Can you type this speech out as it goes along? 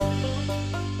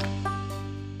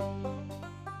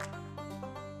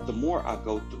The more I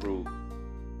go through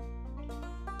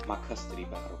my custody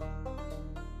battle,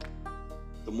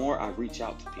 the more I reach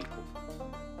out to people,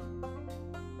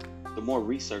 the more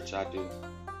research I do,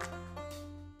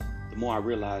 the more I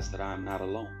realize that I am not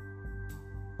alone.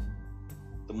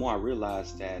 The more I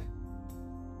realize that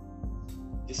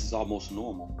this is almost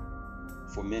normal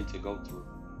for men to go through.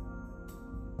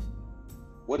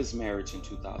 What is marriage in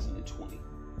 2020?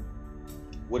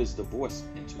 What is divorce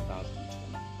in 2020?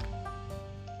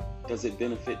 Does it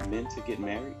benefit men to get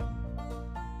married,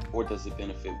 or does it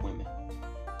benefit women?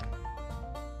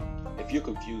 If you're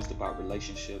confused about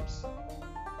relationships,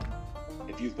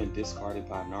 if you've been discarded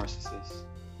by a narcissist,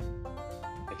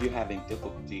 if you're having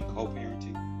difficulty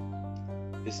co-parenting,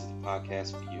 this is the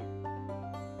podcast for you.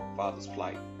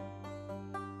 Fathersplight.